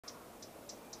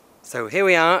So here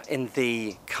we are in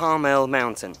the Carmel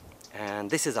mountain, and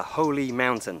this is a holy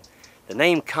mountain. The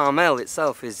name Carmel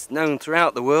itself is known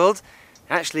throughout the world.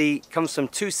 It actually comes from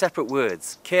two separate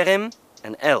words, Kerem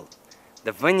and El,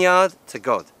 the vineyard to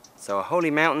God. So a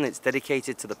holy mountain, it's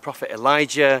dedicated to the prophet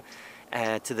Elijah,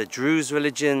 to the Druze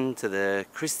religion, to the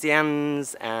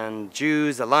Christians and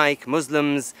Jews alike,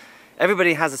 Muslims.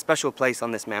 Everybody has a special place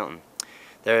on this mountain.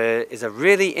 There is a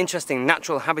really interesting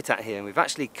natural habitat here, and we've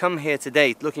actually come here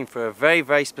today looking for a very,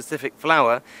 very specific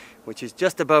flower, which is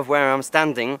just above where I'm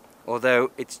standing, although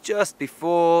it's just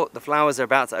before the flowers are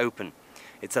about to open.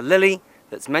 It's a lily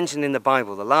that's mentioned in the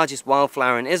Bible, the largest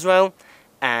wildflower in Israel,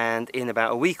 and in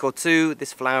about a week or two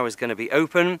this flower is going to be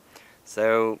open.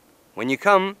 So when you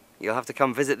come, you'll have to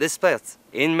come visit this spot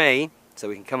in May so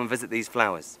we can come and visit these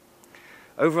flowers.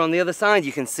 Over on the other side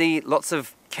you can see lots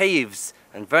of caves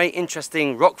and very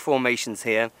interesting rock formations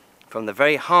here from the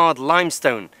very hard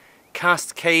limestone.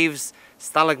 Cast caves,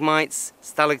 stalagmites,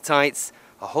 stalactites,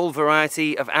 a whole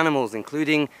variety of animals,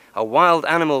 including a wild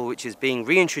animal which is being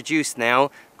reintroduced now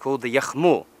called the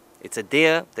yachmur. It's a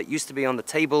deer that used to be on the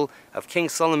table of King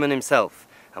Solomon himself,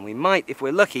 and we might, if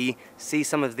we're lucky, see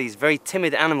some of these very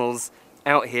timid animals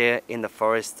out here in the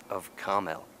forest of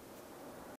Carmel.